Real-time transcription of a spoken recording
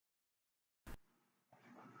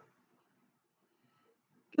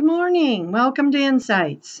morning. Welcome to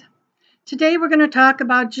Insights. Today we're going to talk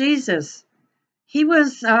about Jesus. He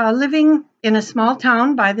was living in a small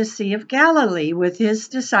town by the Sea of Galilee with his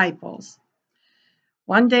disciples.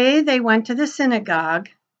 One day they went to the synagogue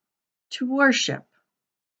to worship.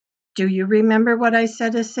 Do you remember what I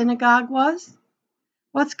said a synagogue was?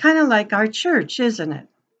 Well, it's kind of like our church, isn't it?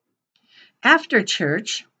 After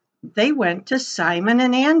church, they went to Simon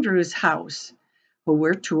and Andrew's house, who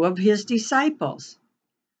were two of his disciples.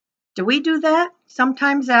 Do we do that?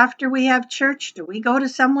 Sometimes after we have church, do we go to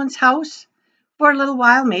someone's house for a little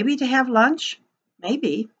while, maybe to have lunch?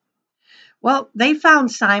 Maybe. Well, they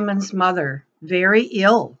found Simon's mother very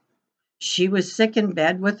ill. She was sick in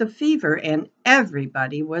bed with a fever, and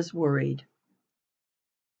everybody was worried.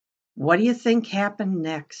 What do you think happened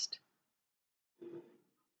next?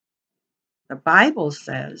 The Bible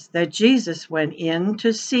says that Jesus went in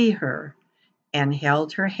to see her and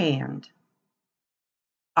held her hand.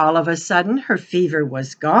 All of a sudden, her fever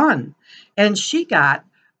was gone, and she got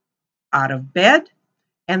out of bed,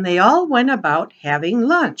 and they all went about having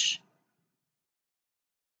lunch.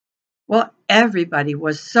 Well, everybody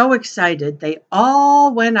was so excited. They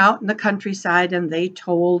all went out in the countryside and they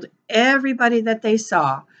told everybody that they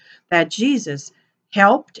saw that Jesus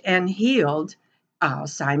helped and healed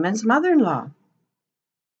Simon's mother-in-law.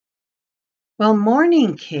 Well,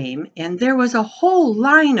 morning came and there was a whole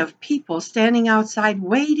line of people standing outside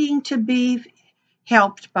waiting to be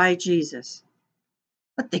helped by Jesus.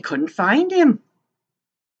 But they couldn't find him.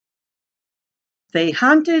 They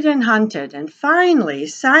hunted and hunted, and finally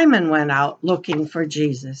Simon went out looking for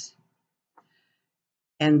Jesus.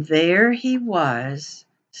 And there he was,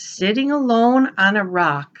 sitting alone on a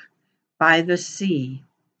rock by the sea.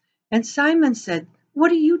 And Simon said,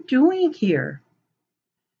 "What are you doing here?"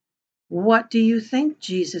 What do you think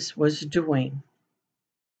Jesus was doing?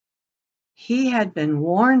 He had been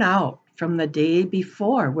worn out from the day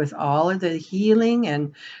before with all of the healing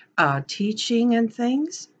and teaching and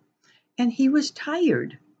things, and he was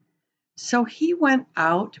tired. So he went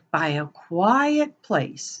out by a quiet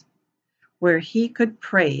place where he could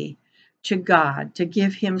pray to God to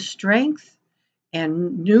give him strength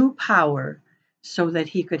and new power so that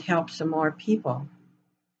he could help some more people.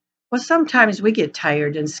 Well, sometimes we get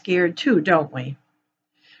tired and scared too, don't we?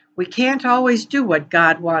 We can't always do what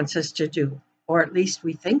God wants us to do, or at least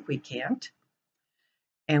we think we can't.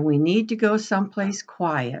 And we need to go someplace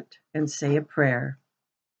quiet and say a prayer.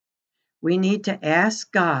 We need to ask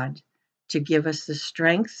God to give us the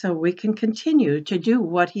strength so we can continue to do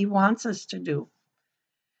what he wants us to do.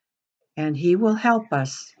 And he will help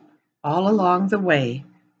us all along the way.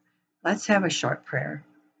 Let's have a short prayer.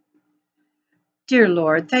 Dear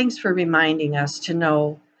Lord, thanks for reminding us to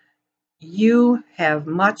know you have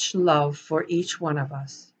much love for each one of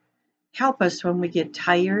us. Help us when we get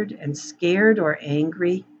tired and scared or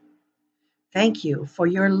angry. Thank you for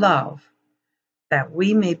your love, that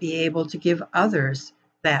we may be able to give others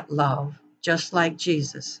that love, just like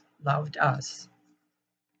Jesus loved us.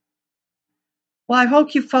 Well, I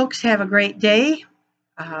hope you folks have a great day.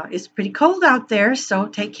 It's pretty cold out there, so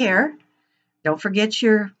take care. Don't forget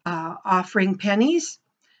your offering pennies.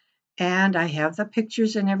 And I have the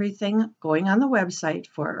pictures and everything going on the website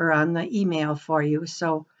or on the email for you.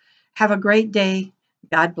 So have a great day.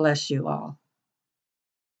 God bless you all.